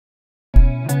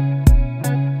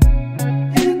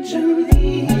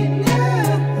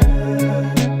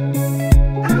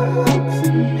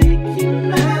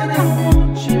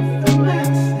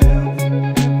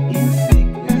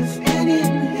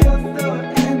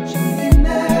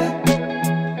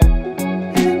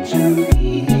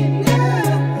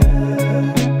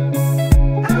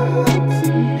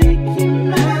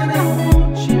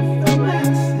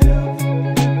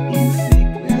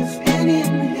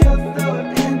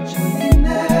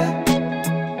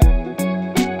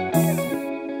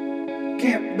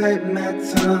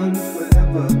time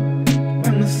forever.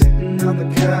 When we're sitting on the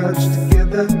couch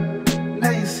together,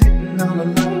 now you're sitting all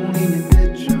alone in your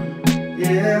bedroom.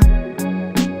 Yeah,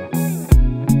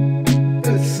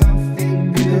 there's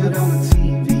something good on the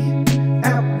TV.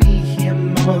 I'll be here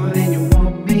more than you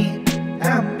want me.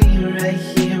 I'll be right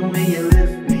here where you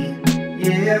left me.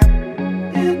 Yeah,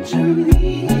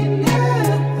 Angelina,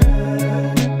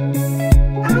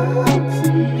 I want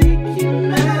to make you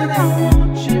mad. I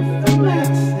want you for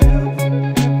myself,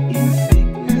 in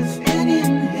sickness and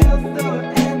in health. Oh,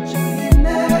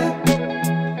 Angelina,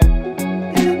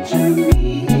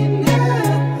 Angelina,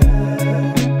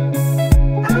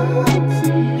 I want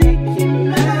to make you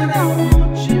mad. I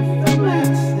want you for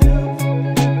myself,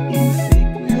 in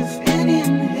sickness and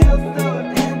in health. Oh,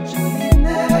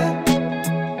 Angelina,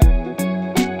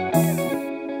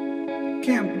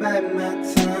 can't buy my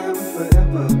time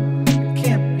forever.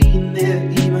 Can't be there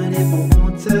even